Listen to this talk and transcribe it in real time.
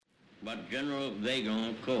What General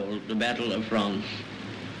Weygand called the Battle of France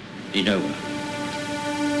is over.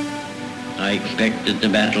 I expect that the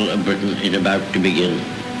Battle of Britain is about to begin.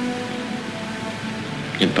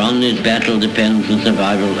 Upon this battle depends the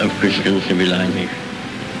survival of Christian civilization.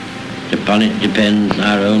 Upon it depends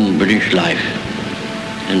our own British life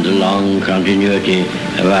and the long continuity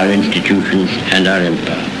of our institutions and our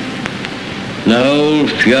empire. The whole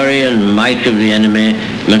fury and might of the enemy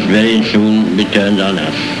must very soon be turned on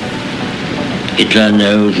us. Hitler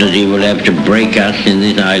knows that he will have to break us in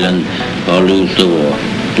this island or lose the war.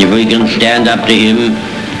 If we can stand up to him,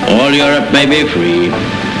 all Europe may be free,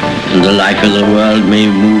 and the life of the world may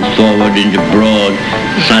move forward into broad,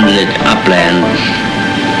 sunlit uplands.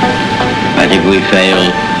 But if we fail,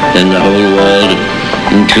 then the whole world,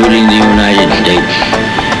 including the United States,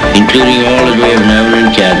 including all that we have known and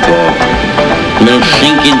cared for, will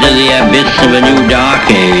sink into the abyss of a new dark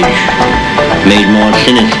age, made more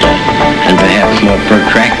sinister and perhaps more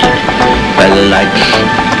protracted by the lights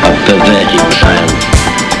of perverted science.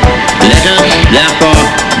 Let us, therefore,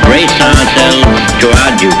 brace ourselves to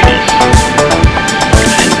our duties,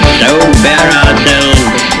 and so bear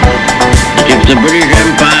ourselves that if the British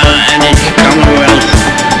Empire and its Commonwealth